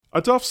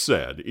Enough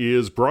Said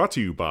is brought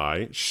to you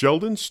by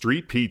Sheldon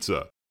Street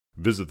Pizza.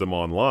 Visit them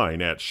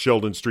online at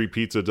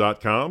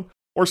sheldonstreetpizza.com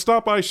or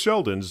stop by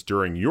Sheldon's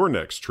during your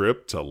next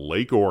trip to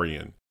Lake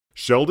Orion.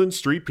 Sheldon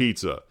Street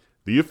Pizza,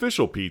 the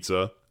official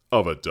pizza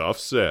of Enough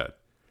Said.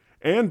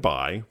 And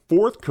by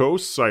Fourth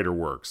Coast Cider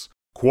Works.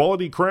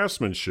 Quality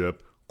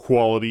craftsmanship,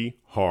 quality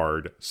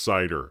hard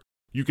cider.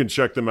 You can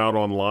check them out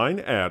online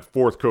at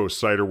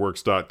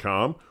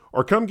fourthcoastciderworks.com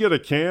or come get a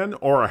can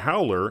or a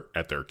howler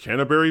at their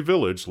Canterbury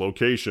Village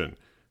location.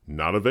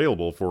 Not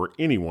available for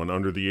anyone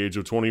under the age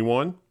of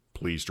 21.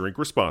 Please drink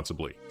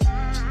responsibly.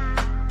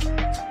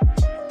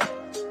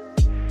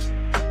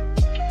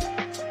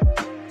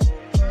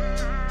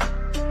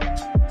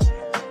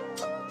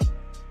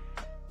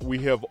 We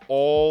have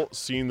all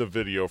seen the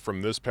video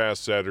from this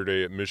past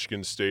Saturday at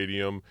Michigan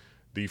Stadium.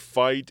 The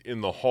fight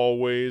in the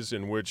hallways,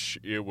 in which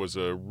it was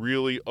a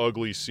really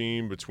ugly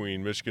scene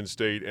between Michigan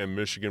State and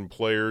Michigan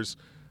players.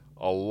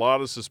 A lot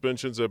of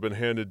suspensions have been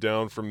handed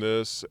down from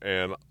this,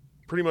 and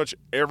pretty much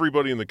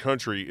everybody in the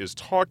country is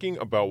talking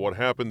about what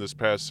happened this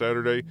past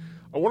Saturday.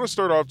 I want to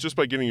start off just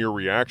by getting your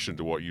reaction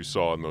to what you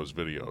saw in those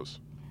videos.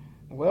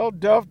 Well,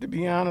 Duff, to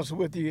be honest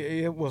with you,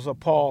 it was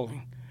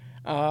appalling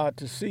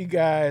to see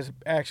guys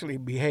actually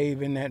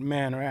behave in that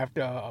manner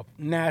after a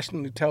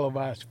nationally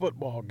televised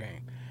football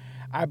game.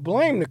 I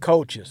blame the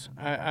coaches.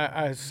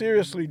 I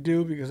seriously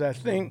do, because I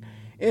think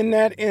in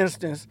that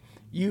instance,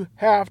 you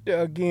have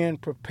to, again,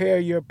 prepare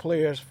your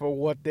players for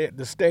what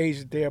the stage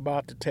that they're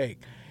about to take.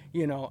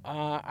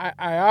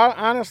 I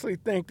honestly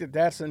think that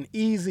that's an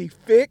easy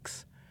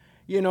fix,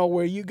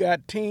 where you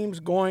got teams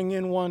going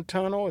in one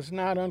tunnel. It's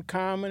not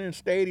uncommon in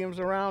stadiums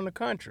around the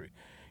country,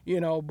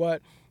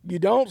 but you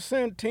don't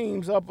send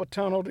teams up a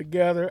tunnel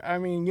together. I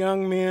mean,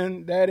 young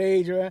men that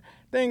age,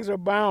 things are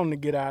bound to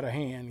get out of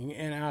hand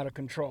and out of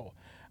control.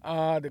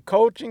 The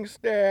coaching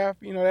staff,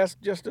 that's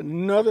just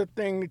another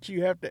thing that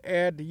you have to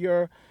add to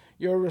your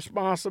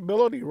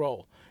responsibility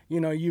role.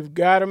 You've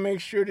got to make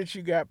sure that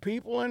you got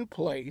people in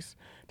place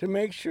to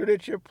make sure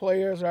that your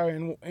players are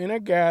in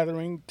a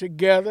gathering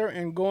together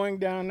and going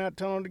down that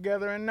tunnel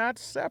together and not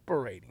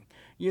separating.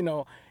 In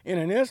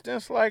an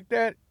instance like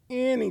that,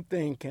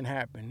 anything can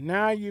happen.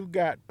 Now you've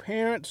got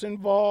parents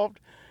involved,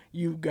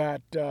 you've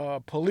got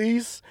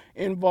police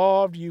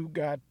involved, you've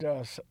got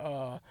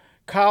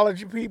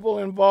college people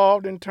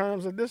involved in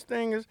terms of this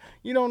thing is,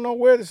 you don't know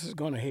where this is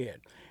going to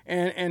head.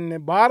 And the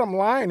bottom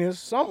line is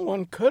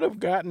someone could have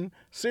gotten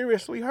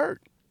seriously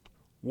hurt.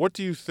 What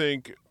do you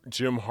think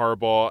Jim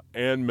Harbaugh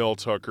and Mel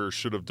Tucker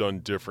should have done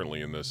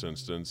differently in this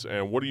instance?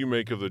 And what do you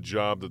make of the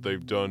job that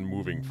they've done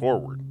moving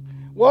forward?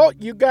 Well,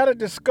 you got to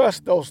discuss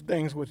those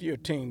things with your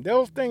team.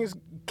 Those things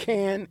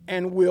can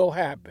and will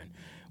happen.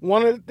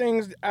 One of the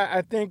things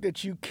I think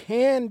that you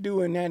can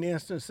do in that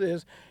instance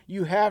is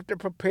you have to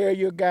prepare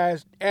your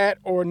guys at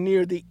or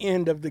near the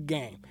end of the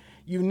game.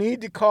 You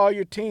need to call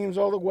your teams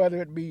over,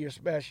 whether it be your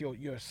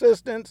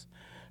assistants,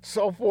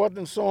 so forth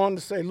and so on,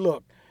 to say,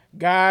 look,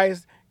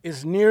 guys,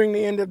 it's nearing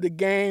the end of the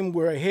game.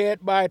 We're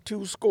ahead by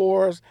 2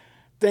 scores.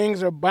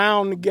 Things are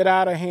bound to get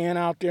out of hand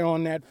out there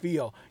on that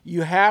field.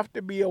 You have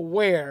to be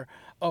aware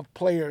of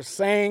players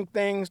saying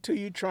things to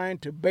you, trying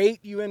to bait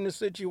you into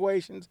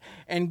situations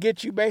and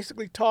get you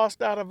basically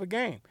tossed out of a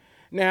game.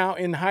 Now,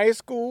 in high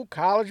school,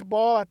 college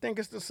ball, I think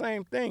it's the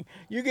same thing.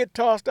 You get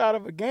tossed out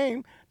of a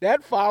game,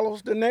 that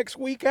follows the next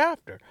week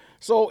after.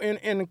 So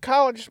in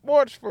college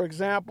sports, for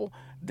example,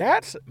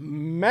 that's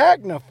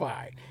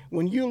magnified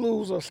when you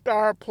lose a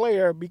star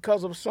player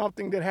because of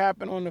something that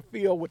happened on the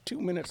field with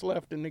 2 minutes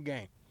left in the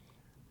game.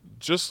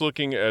 Just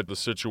looking at the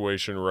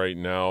situation right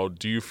now,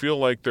 do you feel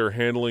like they're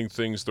handling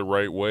things the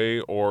right way,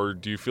 or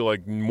do you feel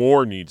like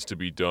more needs to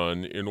be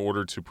done in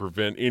order to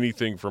prevent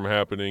anything from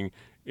happening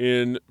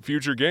in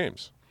future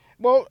games?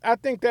 Well, I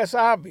think that's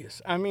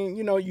obvious. I mean,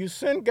 you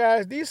send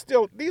guys, these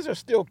are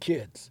still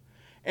kids,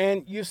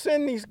 and you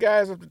send these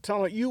guys up the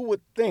tunnel. You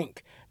would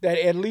think that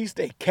at least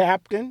a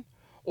captain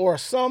or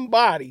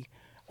somebody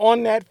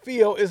on that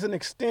field is an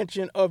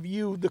extension of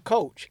you, the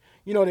coach,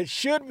 that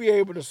should be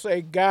able to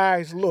say,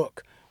 guys,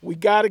 look, we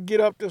got to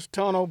get up this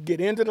tunnel, get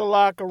into the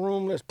locker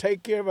room, let's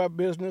take care of our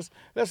business,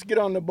 let's get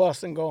on the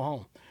bus and go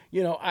home.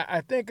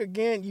 I think,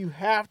 again, you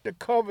have to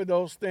cover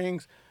those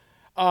things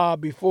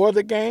before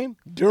the game,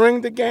 during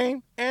the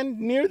game, and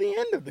near the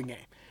end of the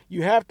game.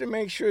 You have to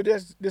make sure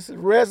this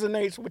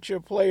resonates with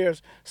your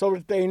players so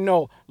that they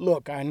know,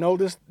 look, I know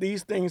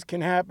these things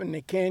can happen,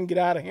 they can get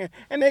out of hand,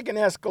 and they can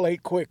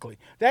escalate quickly.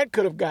 That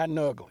could have gotten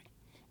ugly,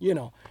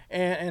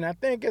 And I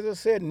think, as I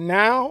said,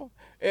 now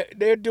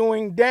they're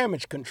doing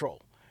damage control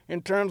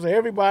in terms of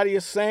everybody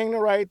is saying the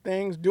right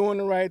things, doing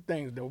the right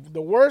things.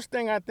 The worst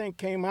thing I think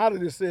came out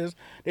of this is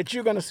that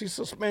you're going to see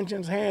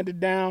suspensions handed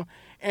down,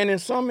 and in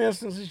some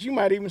instances, you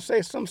might even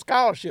say some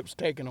scholarships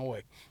taken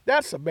away.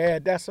 That's a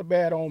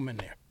bad omen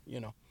there,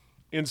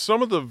 In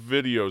some of the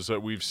videos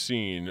that we've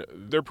seen,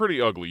 they're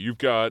pretty ugly. You've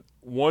got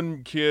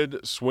one kid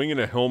swinging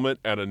a helmet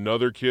at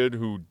another kid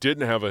who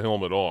didn't have a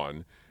helmet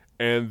on,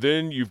 and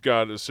then you've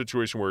got a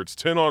situation where it's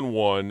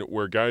 10-on-1,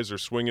 where guys are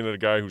swinging at a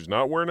guy who's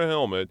not wearing a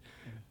helmet.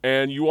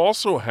 And you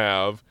also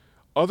have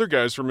other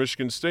guys from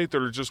Michigan State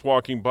that are just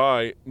walking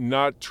by,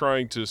 not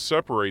trying to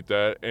separate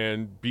that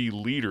and be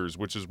leaders,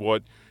 which is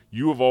what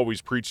you have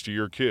always preached to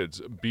your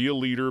kids. Be a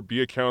leader,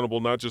 be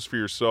accountable, not just for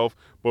yourself,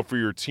 but for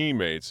your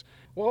teammates.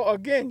 Well,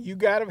 again, you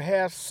got to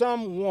have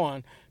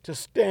someone to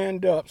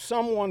stand up,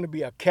 someone to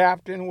be a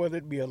captain, whether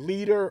it be a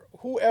leader,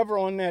 whoever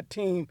on that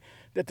team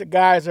that the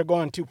guys are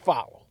going to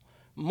follow.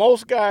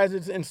 Most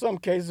guys, in some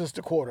cases, it's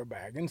the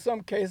quarterback. In some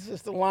cases,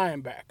 it's the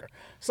linebacker.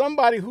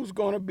 Somebody who's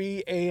going to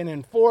be an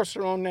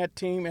enforcer on that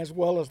team as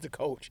well as the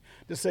coach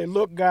to say,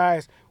 look,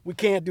 guys, we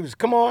can't do this.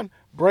 Come on,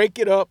 break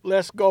it up.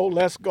 Let's go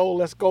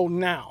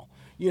now.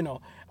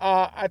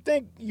 I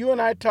think you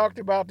and I talked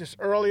about this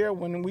earlier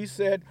when we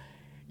said,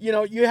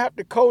 you have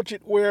to coach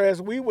it,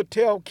 whereas we would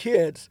tell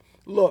kids,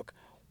 look,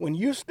 when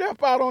you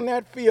step out on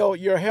that field,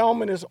 your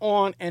helmet is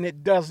on and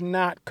it does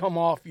not come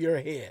off your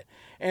head.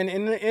 And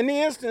in the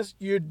instance,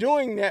 you're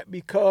doing that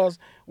because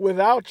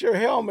without your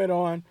helmet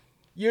on,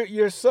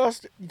 you're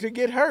subject to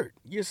get hurt.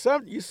 You're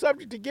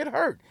subject to get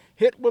hurt.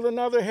 Hit with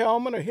another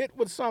helmet or hit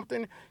with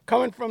something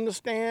coming from the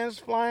stands,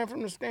 flying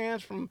from the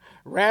stands, from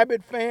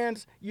rabid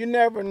fans. You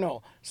never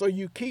know. So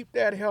you keep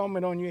that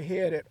helmet on your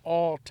head at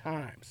all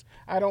times.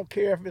 I don't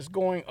care if it's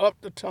going up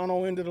the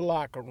tunnel into the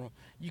locker room.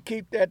 You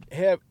keep that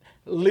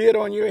lid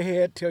on your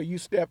head till you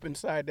step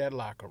inside that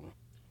locker room.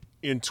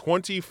 In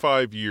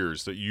 25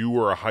 years that you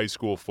were a high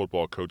school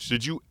football coach,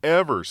 did you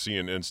ever see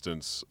an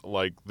instance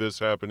like this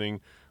happening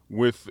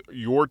with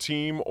your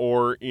team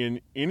or in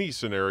any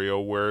scenario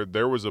where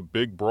there was a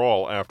big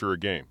brawl after a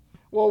game?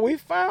 Well, we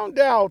found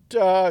out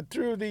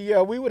through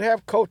we would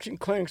have coaching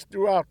clinics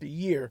throughout the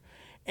year.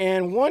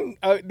 And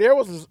there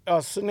was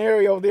a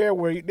scenario there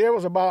where there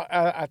was about,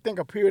 I think,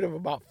 a period of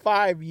about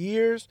 5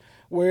 years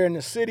where in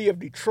the city of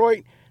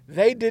Detroit,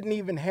 they didn't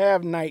even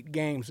have night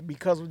games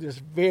because of this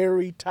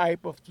very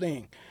type of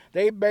thing.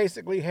 They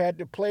basically had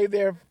to play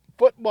their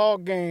football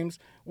games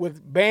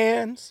with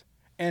bands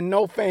and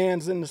no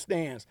fans in the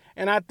stands.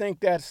 And I think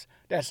that's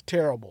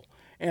terrible.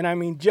 And I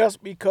mean,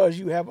 just because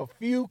you have a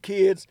few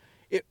kids,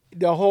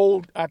 the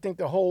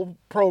whole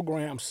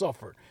program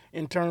suffered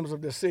in terms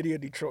of the city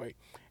of Detroit.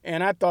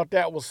 And I thought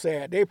that was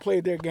sad. They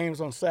played their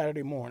games on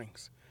Saturday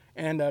mornings.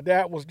 And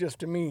that was just,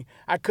 to me,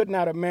 I could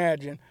not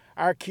imagine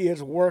our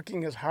kids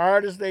working as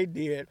hard as they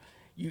did.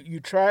 You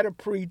try to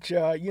preach,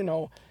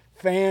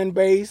 fan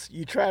base.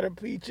 You try to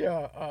preach,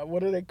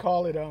 what do they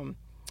call it,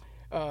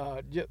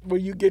 where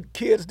you get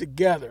kids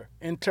together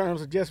in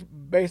terms of just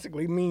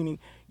basically meaning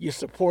you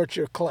support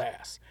your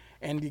class.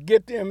 And you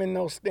get them in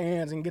those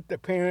stands and get the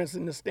parents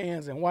in the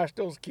stands and watch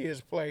those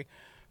kids play.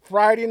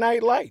 Friday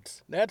Night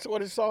Lights, that's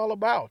what it's all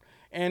about.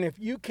 And if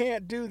you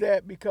can't do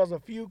that because a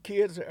few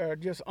kids are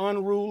just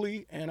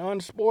unruly and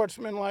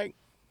unsportsmanlike,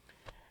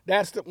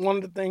 that's one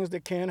of the things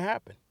that can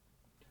happen.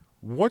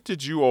 What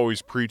did you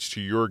always preach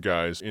to your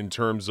guys in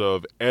terms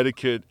of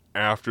etiquette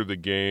after the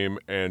game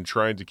and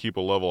trying to keep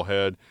a level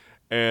head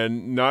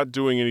and not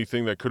doing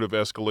anything that could have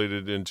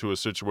escalated into a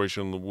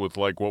situation with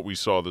like what we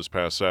saw this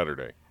past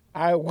Saturday?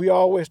 We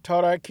always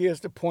taught our kids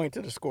to point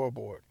to the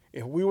scoreboard.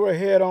 If we were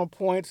ahead on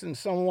points and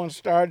someone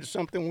started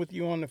something with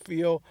you on the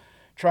field,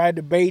 tried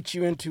to bait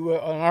you into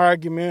an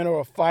argument or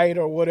a fight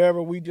or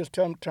whatever, we just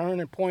tell them turn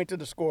and point to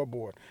the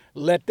scoreboard.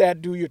 Let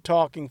that do your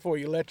talking for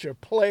you. Let your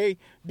play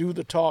do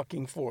the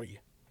talking for you.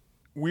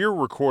 We're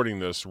recording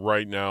this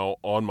right now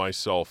on my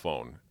cell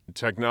phone.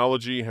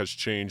 Technology has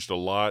changed a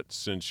lot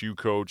since you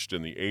coached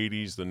in the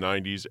 80s, the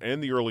 90s,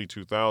 and the early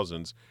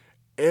 2000s.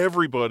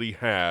 Everybody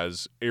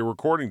has a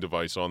recording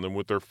device on them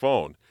with their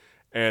phone.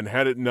 And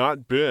had it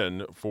not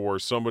been for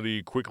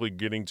somebody quickly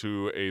getting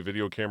to a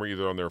video camera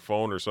either on their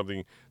phone or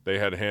something they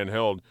had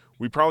handheld,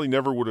 we probably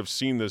never would have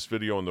seen this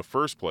video in the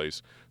first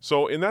place.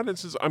 So in that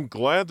instance, I'm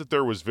glad that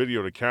there was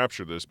video to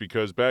capture this,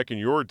 because back in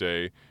your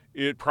day,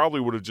 it probably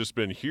would have just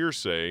been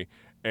hearsay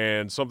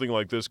and something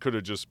like this could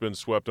have just been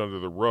swept under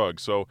the rug.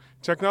 So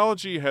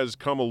technology has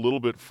come a little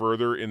bit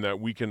further in that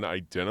we can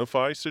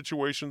identify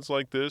situations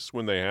like this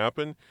when they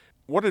happen.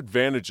 What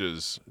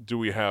advantages do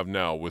we have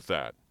now with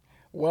that?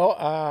 Well,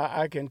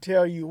 I can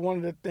tell you one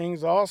of the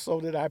things also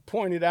that I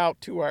pointed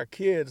out to our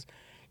kids,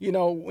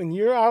 when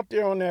you're out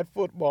there on that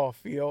football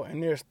field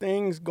and there's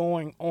things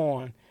going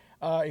on,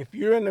 if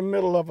you're in the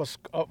middle of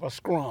a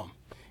scrum,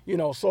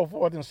 so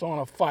forth and so on,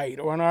 a fight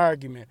or an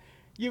argument,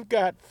 you've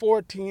got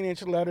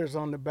 14-inch letters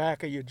on the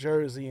back of your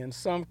jersey, in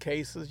some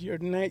cases your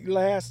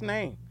last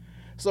name.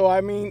 So,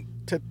 I mean,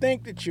 to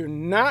think that you're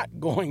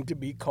not going to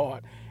be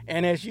caught,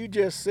 and as you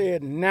just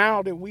said,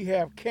 now that we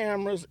have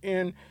cameras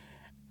in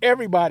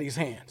everybody's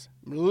hands,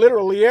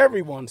 literally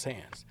everyone's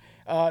hands,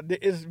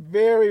 it's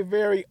very,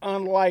 very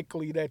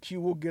unlikely that you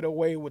will get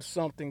away with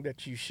something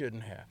that you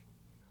shouldn't have.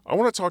 I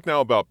want to talk now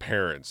about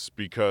parents,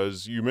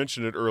 because you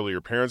mentioned it earlier.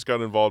 Parents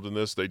got involved in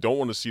this. They don't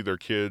want to see their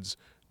kids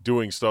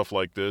doing stuff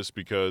like this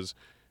because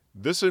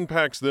this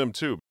impacts them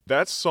too.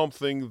 That's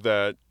something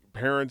that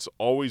parents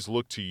always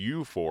look to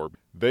you for.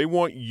 They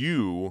want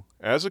you,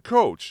 as a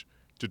coach,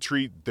 to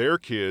treat their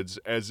kids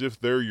as if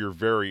they're your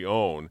very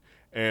own.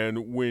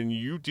 And when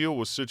you deal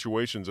with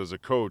situations as a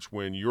coach,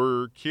 when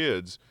your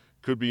kids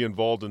could be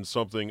involved in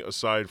something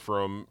aside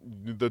from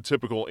the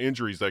typical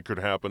injuries that could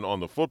happen on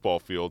the football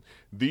field,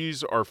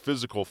 these are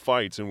physical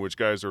fights in which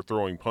guys are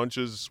throwing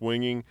punches,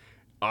 swinging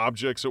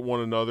objects at one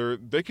another.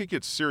 They could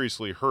get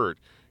seriously hurt.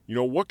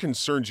 What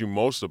concerns you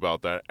most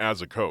about that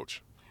as a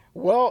coach?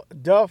 Well,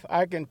 Duff,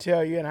 I can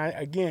tell you, and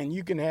again,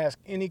 you can ask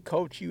any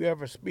coach you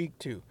ever speak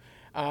to,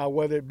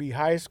 whether it be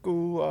high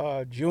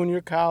school,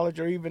 junior college,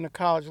 or even the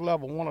college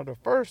level. One of the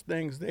first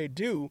things they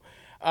do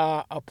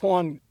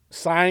upon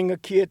signing a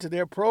kid to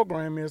their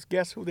program is,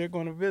 guess who they're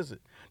going to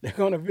visit? They're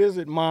going to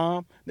visit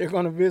mom. They're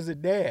going to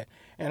visit dad.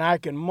 And I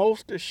can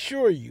most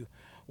assure you,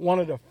 one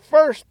of the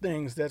first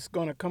things that's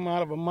going to come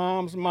out of a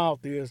mom's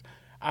mouth is,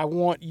 I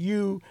want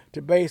you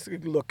to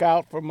basically look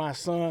out for my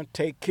son,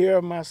 take care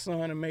of my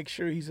son, and make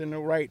sure he's in the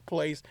right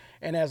place.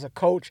 And as a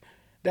coach,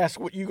 that's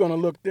what you're going to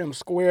look them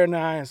square in the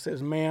eye and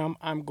says, ma'am,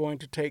 I'm going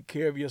to take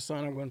care of your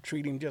son. I'm going to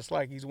treat him just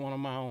like he's one of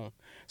my own.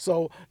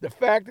 So the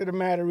fact of the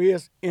matter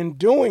is, in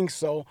doing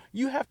so,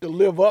 you have to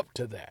live up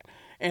to that.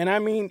 And I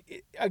mean,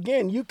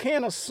 again, you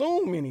can't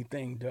assume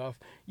anything, Duff.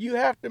 You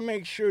have to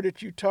make sure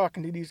that you're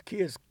talking to these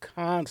kids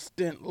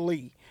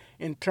constantly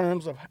in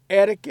terms of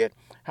etiquette,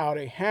 how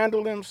they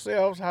handle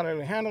themselves,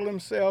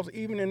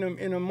 even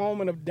in a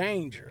moment of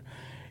danger.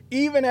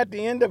 Even at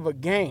the end of a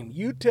game,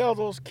 you tell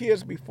those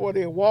kids before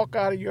they walk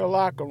out of your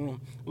locker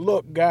room,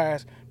 look,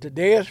 guys,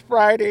 today is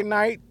Friday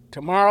night,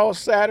 tomorrow is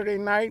Saturday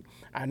night.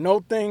 I know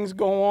things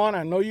go on.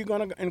 I know you're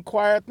going to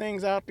inquire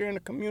things out there in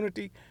the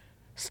community.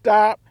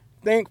 Stop,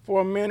 think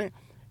for a minute,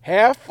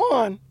 have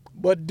fun,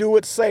 but do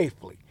it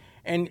safely.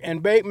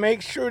 And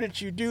make sure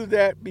that you do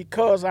that,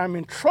 because I'm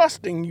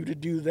entrusting you to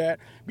do that,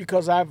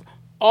 because I've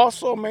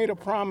also made a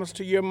promise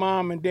to your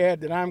mom and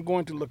dad that I'm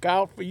going to look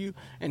out for you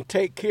and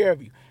take care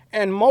of you.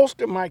 And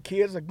most of my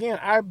kids, again,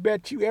 I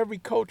bet you every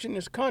coach in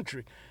this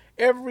country,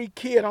 every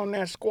kid on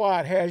that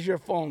squad has your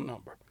phone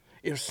number.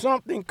 If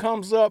something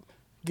comes up,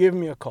 give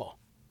me a call.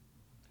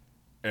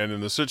 And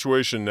in the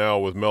situation now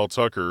with Mel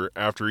Tucker,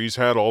 after he's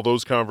had all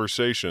those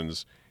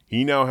conversations,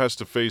 he now has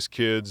to face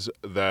kids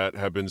that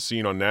have been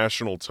seen on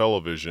national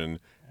television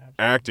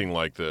acting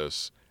like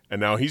this. And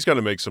now he's got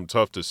to make some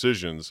tough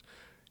decisions.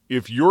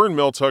 If you're in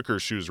Mel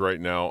Tucker's shoes right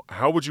now,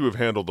 how would you have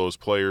handled those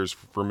players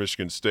for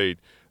Michigan State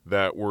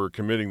that were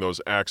committing those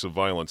acts of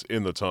violence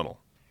in the tunnel?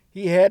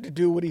 He had to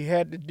do what he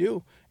had to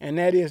do, and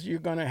that is, you're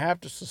going to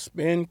have to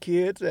suspend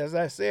kids, as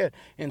I said.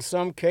 In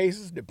some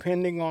cases,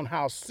 depending on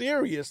how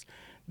serious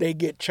they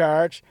get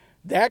charged,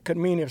 that could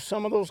mean if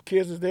some of those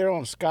kids are there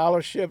on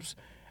scholarships,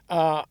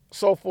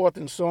 so forth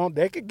and so on,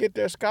 they could get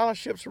their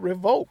scholarships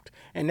revoked.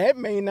 And that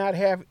may not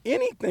have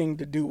anything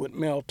to do with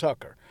Mel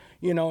Tucker,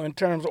 in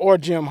terms, or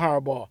Jim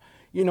Harbaugh.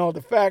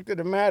 The fact of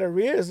the matter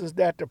is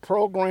that the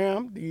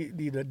program,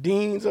 the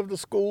deans of the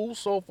schools,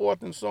 so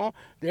forth and so on,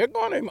 they're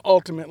going to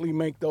ultimately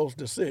make those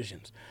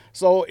decisions.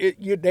 So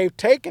they've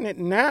taken it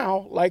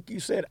now, like you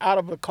said, out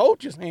of the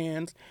coach's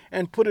hands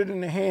and put it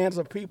in the hands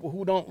of people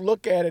who don't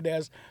look at it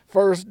as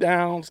first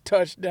downs,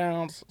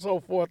 touchdowns, so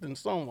forth and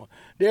so on.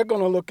 They're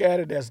going to look at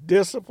it as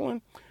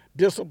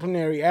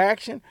disciplinary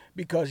action,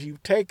 because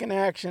you've taken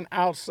action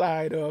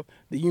outside of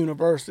the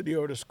university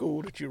or the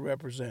school that you're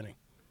representing.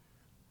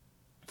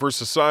 For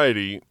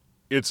society,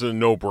 it's a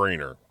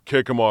no-brainer.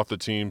 Kick them off the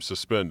team,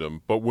 suspend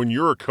them. But when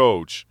you're a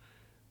coach,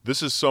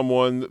 this is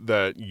someone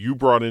that you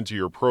brought into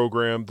your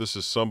program. This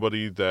is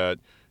somebody that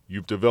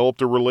you've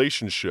developed a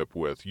relationship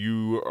with.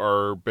 You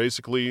are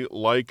basically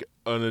like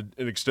an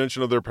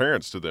extension of their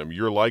parents to them.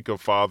 You're like a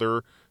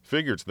father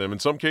figure to them. In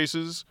some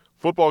cases,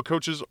 football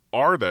coaches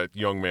are that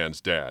young man's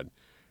dad.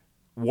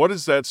 What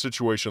is that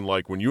situation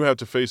like when you have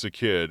to face a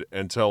kid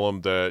and tell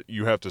him that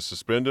you have to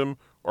suspend him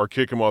or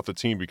kick him off the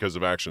team because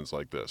of actions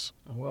like this?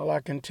 Well,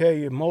 I can tell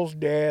you, most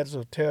dads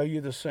will tell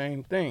you the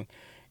same thing.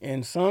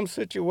 In some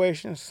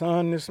situations,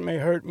 son, this may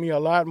hurt me a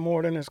lot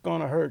more than it's going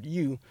to hurt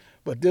you,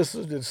 but this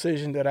is the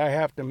decision that I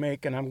have to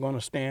make, and I'm going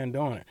to stand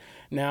on it.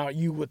 Now,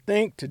 you would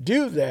think to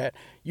do that,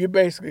 you're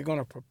basically going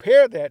to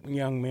prepare that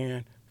young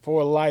man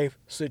for life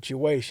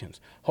situations.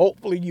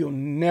 Hopefully you'll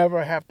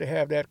never have to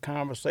have that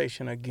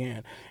conversation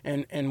again.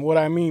 And what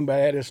I mean by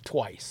that is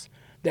twice.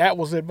 That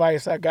was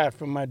advice I got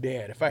from my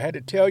dad. If I had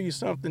to tell you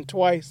something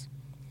twice,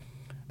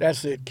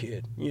 that's it,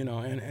 kid.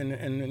 And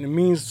it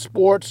means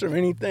sports or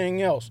anything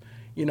else.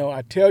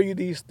 I tell you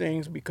these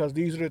things because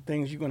these are the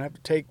things you're going to have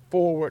to take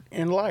forward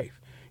in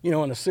life. In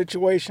a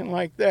situation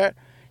like that,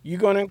 you're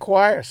going to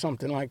inquire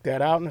something like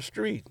that out in the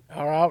street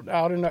or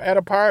at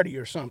a party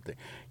or something.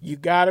 You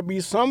got to be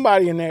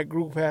somebody in that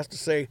group has to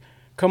say,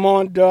 come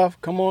on, Duff,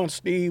 come on,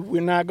 Steve,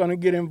 we're not going to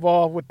get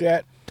involved with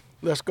that.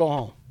 Let's go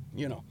home,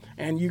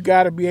 And you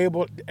got to be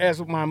able,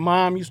 as my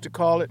mom used to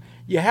call it,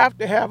 you have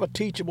to have a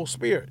teachable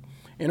spirit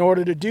in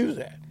order to do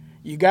that.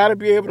 You got to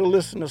be able to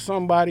listen to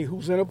somebody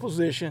who's in a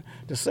position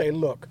to say,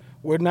 look,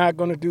 we're not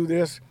going to do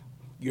this.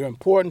 You're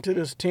important to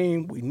this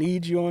team. We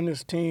need you on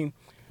this team.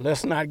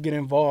 Let's not get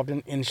involved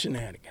in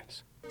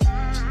shenanigans.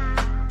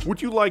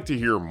 Would you like to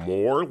hear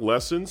more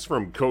lessons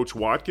from Coach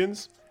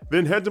Watkins?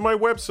 Then head to my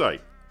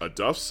website,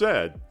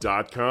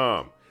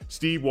 aduffsaid.com.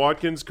 Steve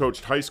Watkins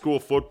coached high school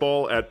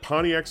football at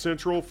Pontiac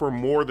Central for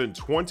more than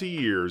 20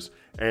 years,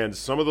 and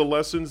some of the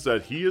lessons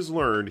that he has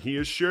learned he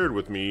has shared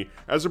with me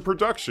as a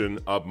production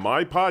of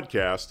my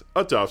podcast,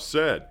 A Duff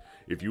Said.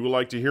 If you would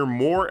like to hear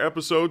more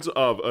episodes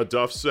of A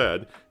Duff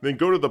Said, then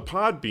go to the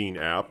Podbean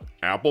app,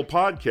 Apple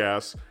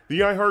Podcasts,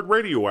 the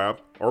iHeartRadio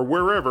app, or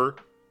wherever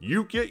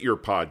you get your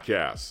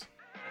podcasts.